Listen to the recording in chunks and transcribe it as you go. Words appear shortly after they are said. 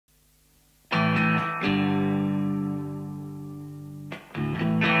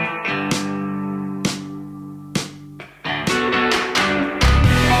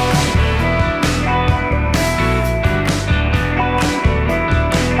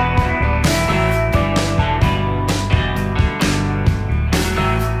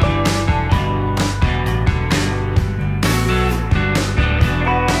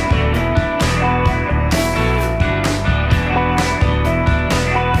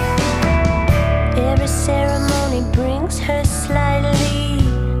her slightly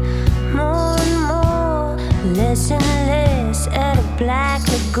more and more, less and less at a black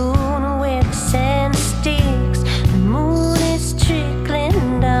lagoon where the sand sticks. The moon is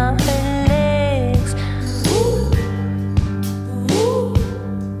trickling down her legs. Ooh. Ooh.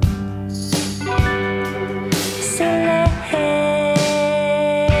 Celeste,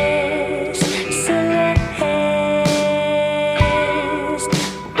 Celeste,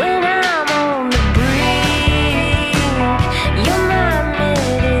 when I'm on the brink, you're my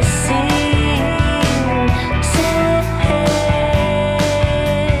medicine. Celeste,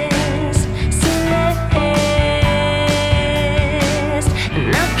 Celeste,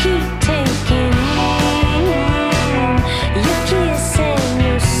 and I'll keep taking your kiss and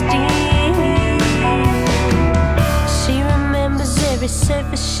your steam. She remembers every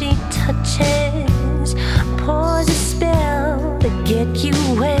surface she touches, pours a spell to get you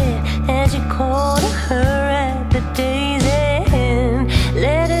wet as you call to her at the day's end.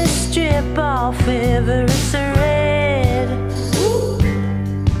 Let her strip off every